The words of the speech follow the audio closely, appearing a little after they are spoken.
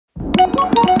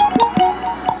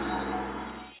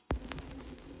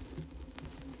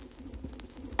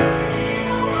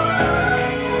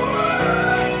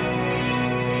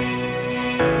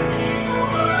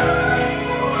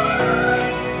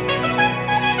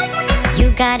You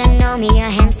gotta know me,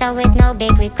 a hamster with no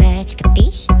big regrets,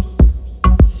 capiche?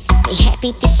 Me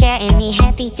happy to share and me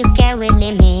happy to care with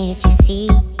limits, you see.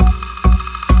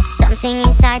 Something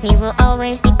inside me will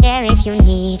always be there if you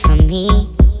need from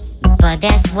me. But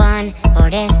there's one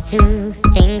or there's two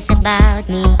things about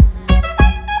me.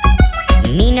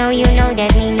 Me know you know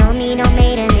that me know me don't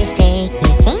made a mistake. Me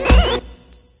think?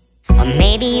 Or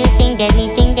maybe you think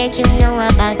that you know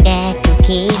about that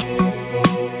cookie.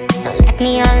 So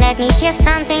let me share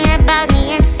something about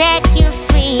me and set you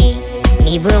free.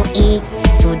 Me will eat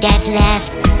food that's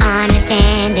left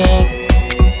unattended.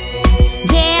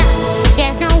 Yeah,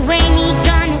 there's no way me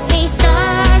gonna say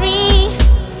sorry.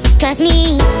 Cause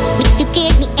me took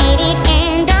it, me ate it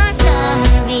and I'm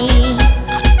sorry.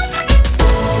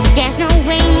 There's no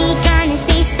way me gonna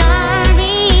say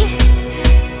sorry.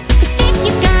 Cause if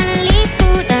you're gonna leave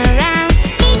food around,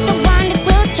 me the one that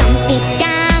will jump it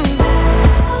down.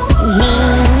 Me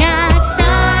not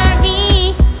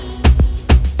sorry.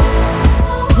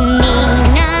 Me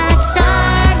not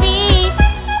sorry.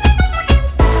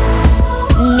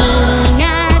 Me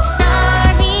not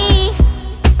sorry.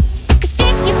 Cause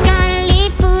if you're gonna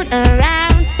leave food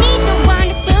around, me the one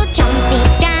that will jump it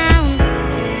down.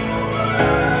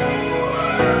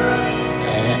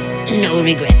 No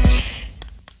regrets.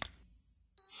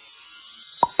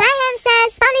 Hi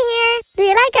Hamstas, Polly here. Do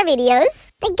you like our videos?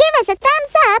 Then give us a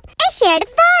thumbs up and share the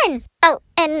fun. Oh,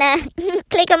 and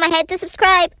click on my head to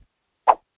subscribe.